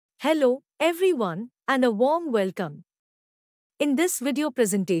Hello, everyone, and a warm welcome. In this video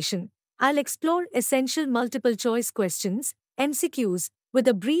presentation, I'll explore essential multiple choice questions, MCQs, with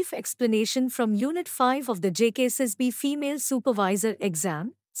a brief explanation from Unit 5 of the JKssb Female Supervisor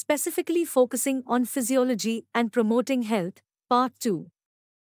exam, specifically focusing on Physiology and Promoting Health, Part 2.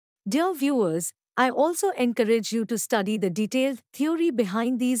 Dear viewers, I also encourage you to study the detailed theory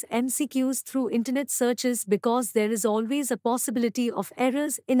behind these MCQs through internet searches because there is always a possibility of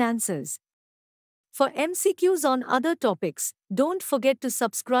errors in answers. For MCQs on other topics, don't forget to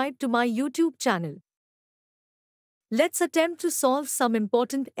subscribe to my YouTube channel. Let's attempt to solve some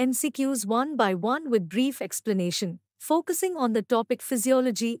important MCQs one by one with brief explanation, focusing on the topic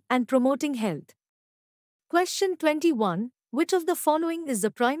Physiology and Promoting Health. Question 21. Which of the following is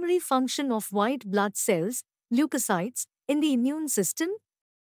the primary function of white blood cells, leukocytes, in the immune system?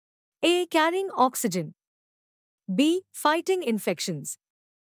 A. Carrying oxygen. B. Fighting infections.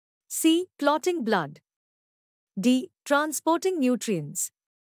 C. Clotting blood. D. Transporting nutrients.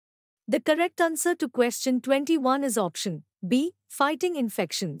 The correct answer to question 21 is option B. Fighting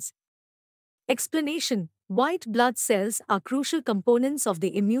infections. Explanation. White blood cells are crucial components of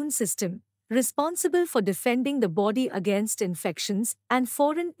the immune system, responsible for defending the body against infections and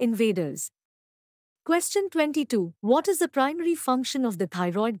foreign invaders. Question 22. What is the primary function of the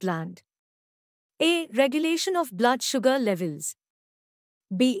thyroid gland? A. Regulation of blood sugar levels.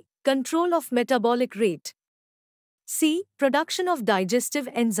 B. Control of metabolic rate. C. Production of digestive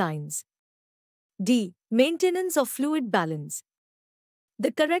enzymes. D. Maintenance of fluid balance.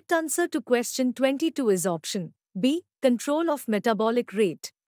 The correct answer to question 22 is option B. Control of metabolic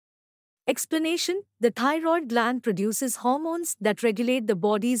rate. Explanation. The thyroid gland produces hormones that regulate the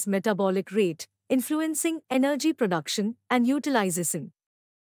body's metabolic rate, influencing energy production and utilization.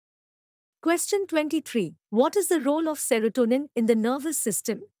 Question 23. What is the role of serotonin in the nervous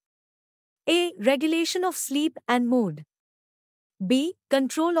system? A. Regulation of sleep and mood. B.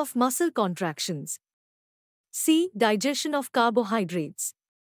 Control of muscle contractions. C. Digestion of carbohydrates.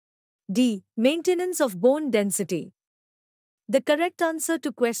 D. Maintenance of bone density. The correct answer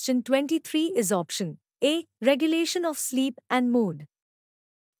to question 23 is option A. Regulation of sleep and mood.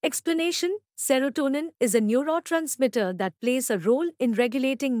 Explanation. Serotonin is a neurotransmitter that plays a role in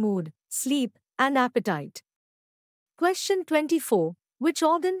regulating mood, sleep, and appetite. Question 24. Which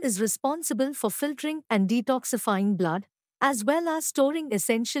organ is responsible for filtering and detoxifying blood, as well as storing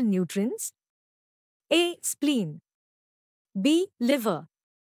essential nutrients? A. Spleen. B. Liver.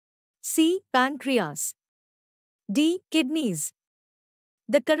 C. Pancreas. D. Kidneys.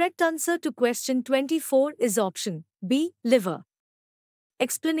 The correct answer to question 24 is option B. Liver.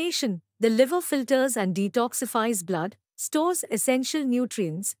 Explanation. The liver filters and detoxifies blood, stores essential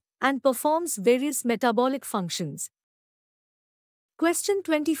nutrients, and performs various metabolic functions. Question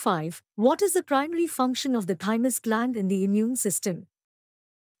 25. What is the primary function of the thymus gland in the immune system?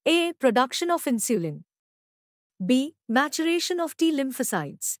 A. Production of insulin. B. Maturation of T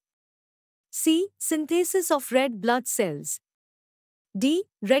lymphocytes. C. Synthesis of red blood cells. D.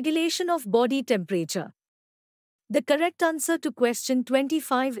 Regulation of body temperature. The correct answer to question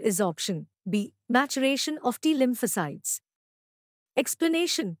 25 is option B. Maturation of T lymphocytes.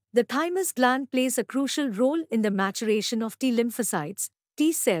 Explanation. The thymus gland plays a crucial role in the maturation of T lymphocytes,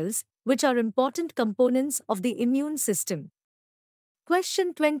 T cells, which are important components of the immune system.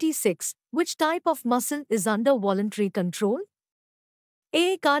 Question 26. Which type of muscle is under voluntary control?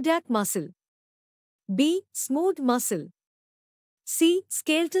 A. Cardiac muscle. B. Smooth muscle. C.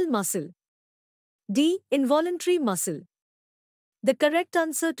 Skeletal muscle. D. Involuntary muscle. The correct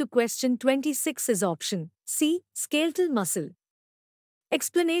answer to question 26 is option C. Skeletal muscle.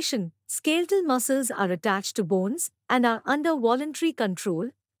 Explanation. Skeletal muscles are attached to bones and are under voluntary control,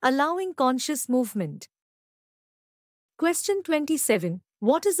 allowing conscious movement. Question 27.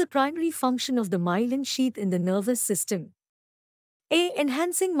 What is the primary function of the myelin sheath in the nervous system? A.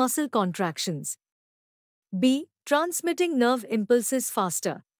 Enhancing muscle contractions. B. Transmitting nerve impulses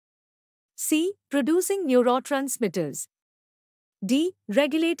faster. C. Producing neurotransmitters. D.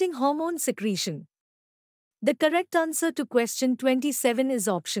 Regulating hormone secretion. The correct answer to question 27 is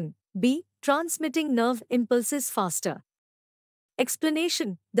option B. Transmitting nerve impulses faster.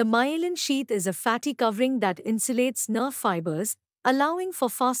 Explanation. The myelin sheath is a fatty covering that insulates nerve fibers, allowing for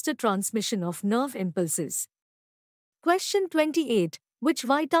faster transmission of nerve impulses. Question 28. Which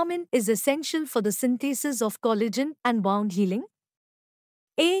vitamin is essential for the synthesis of collagen and wound healing?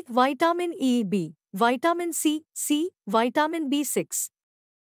 A. Vitamin E. B. Vitamin C. C. Vitamin B6.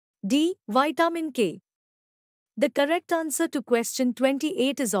 D. Vitamin K. The correct answer to question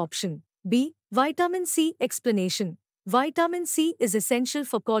 28 is option B. Vitamin C. Explanation. Vitamin C is essential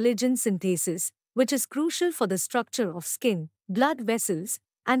for collagen synthesis, which is crucial for the structure of skin, blood vessels,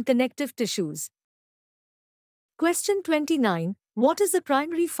 and connective tissues. Question 29. What is the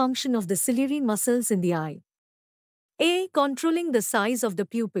primary function of the ciliary muscles in the eye? A. Controlling the size of the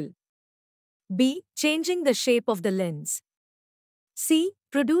pupil. B. Changing the shape of the lens. C.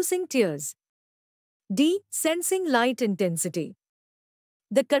 Producing tears. D. Sensing light intensity.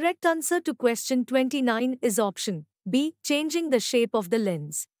 The correct answer to question 29 is option B. Changing the shape of the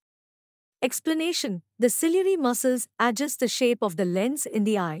lens. Explanation: the ciliary muscles adjust the shape of the lens in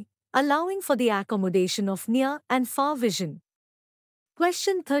the eye, allowing for the accommodation of near and far vision.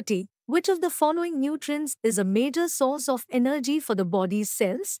 Question 30. Which of the following nutrients is a major source of energy for the body's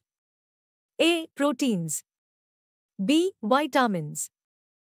cells? A. Proteins. B. Vitamins.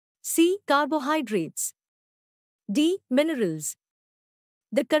 C. Carbohydrates. D. Minerals.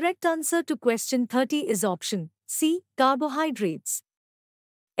 The correct answer to question 30 is option C. Carbohydrates.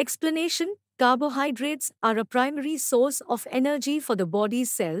 Explanation: carbohydrates are a primary source of energy for the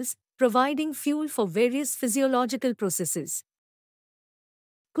body's cells, providing fuel for various physiological processes.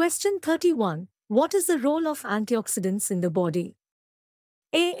 Question 31. What is the role of antioxidants in the body?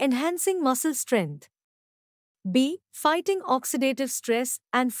 A. Enhancing muscle strength. B. Fighting oxidative stress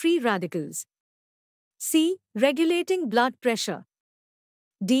and free radicals. C. Regulating blood pressure.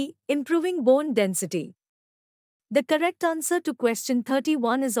 D. Improving bone density. The correct answer to question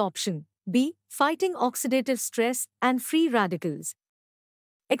 31 is option B. Fighting oxidative stress and free radicals.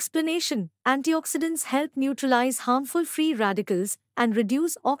 Explanation: antioxidants help neutralize harmful free radicals and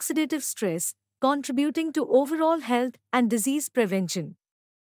reduce oxidative stress, contributing to overall health and disease prevention.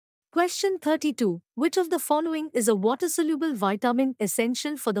 Question 32. Which of the following is a water-soluble vitamin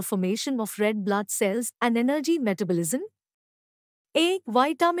essential for the formation of red blood cells and energy metabolism? A.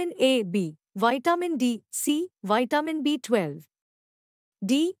 Vitamin A, B. Vitamin D, C. Vitamin B12.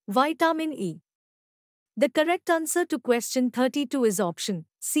 D. Vitamin E. The correct answer to question 32 is option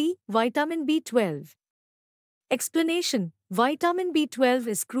C. Vitamin B12. Explanation: vitamin B12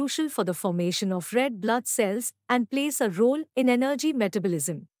 is crucial for the formation of red blood cells and plays a role in energy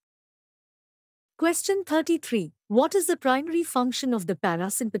metabolism. Question 33. What is the primary function of the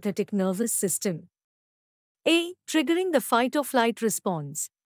parasympathetic nervous system? A. Triggering the fight-or-flight response.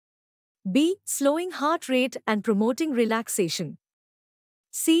 B. Slowing heart rate and promoting relaxation.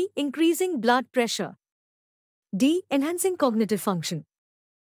 C. Increasing blood pressure. D. Enhancing cognitive function.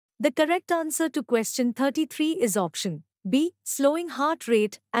 The correct answer to question 33 is option B. Slowing heart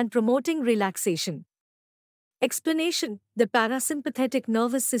rate and promoting relaxation. Explanation: the parasympathetic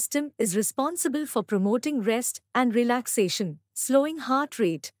nervous system is responsible for promoting rest and relaxation, slowing heart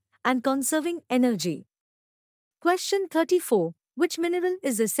rate, and conserving energy. Question 34. Which mineral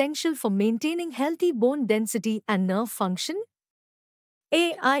is essential for maintaining healthy bone density and nerve function? A.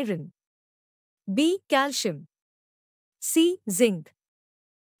 Iron. B. Calcium. C. Zinc.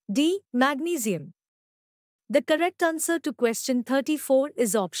 D. Magnesium. The correct answer to question 34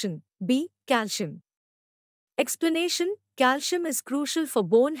 is option B. Calcium. Explanation: calcium is crucial for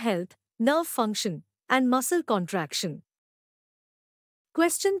bone health, nerve function, and muscle contraction.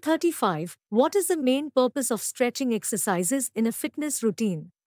 Question 35. What is the main purpose of stretching exercises in a fitness routine?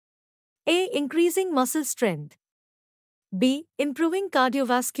 A. Increasing muscle strength. B. Improving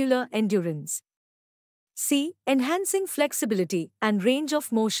cardiovascular endurance. C. Enhancing flexibility and range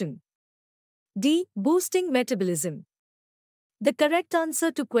of motion. D. Boosting metabolism. The correct answer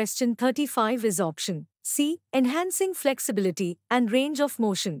to question 35 is option C. Enhancing flexibility and range of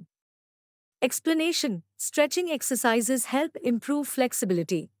motion. Explanation: stretching exercises help improve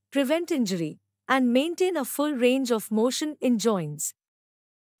flexibility, prevent injury, and maintain a full range of motion in joints.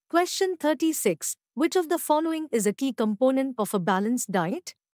 Question 36. Which of the following is a key component of a balanced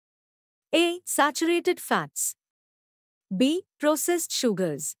diet? A. Saturated fats. B. Processed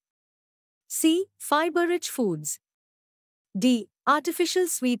sugars. C. Fiber-rich foods. D. Artificial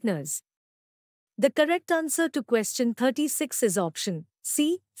sweeteners. The correct answer to question 36 is option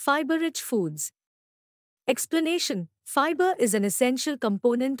C. Fiber-rich foods. Explanation: fiber is an essential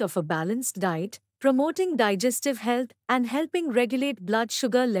component of a balanced diet, promoting digestive health and helping regulate blood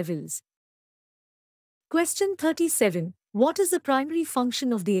sugar levels. Question 37. What is the primary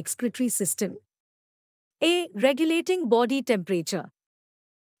function of the excretory system? A. Regulating body temperature.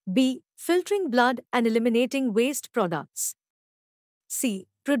 B. Filtering blood and eliminating waste products. C.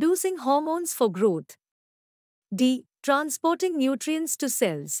 Producing hormones for growth. D. Transporting nutrients to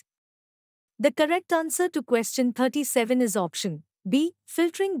cells. The correct answer to question 37 is option B.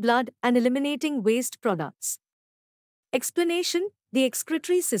 Filtering blood and eliminating waste products. Explanation: the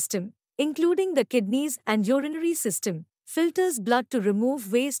excretory system, including the kidneys and urinary system, filters blood to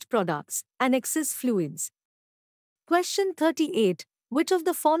remove waste products and excess fluids. Question 38. Which of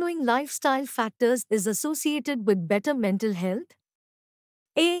the following lifestyle factors is associated with better mental health?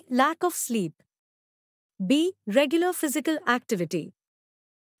 A. Lack of sleep. B. Regular physical activity.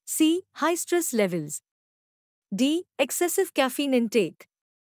 C. High stress levels. D. Excessive caffeine intake.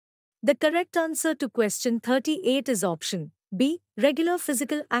 The correct answer to question 38 is option B. Regular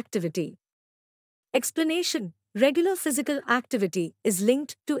physical activity. Explanation: regular physical activity is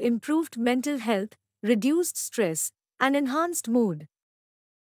linked to improved mental health, reduced stress, and enhanced mood.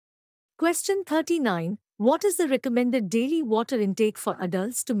 Question 39. What is the recommended daily water intake for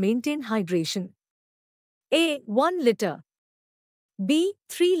adults to maintain hydration? A. 1 liter. B.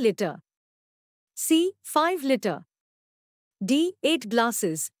 3 liter. C. 5 liter. D. 8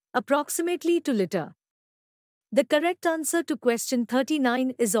 glasses, approximately 2 liter. The correct answer to question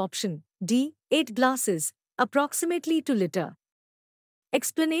 39 is option D. 8 glasses, approximately 2 liter.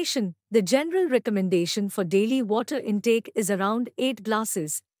 Explanation: the general recommendation for daily water intake is around 8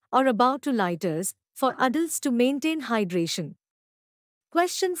 glasses, or about 2 liters, for adults to maintain hydration.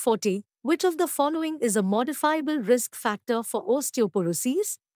 Question 40. Which of the following is a modifiable risk factor for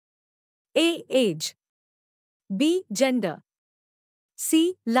osteoporosis? A. Age. B. Gender. C.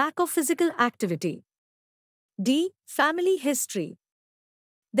 Lack of physical activity. D. Family history.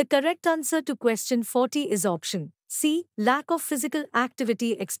 The correct answer to question 40 is option C. Lack of physical activity.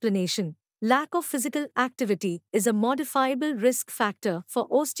 Explanation: lack of physical activity is a modifiable risk factor for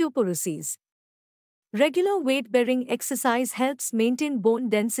osteoporosis. Regular weight-bearing exercise helps maintain bone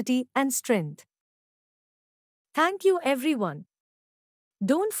density and strength. Thank you everyone.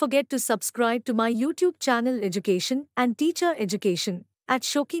 Don't forget to subscribe to my YouTube channel Education and Teacher Education at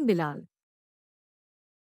Shoki Bilal.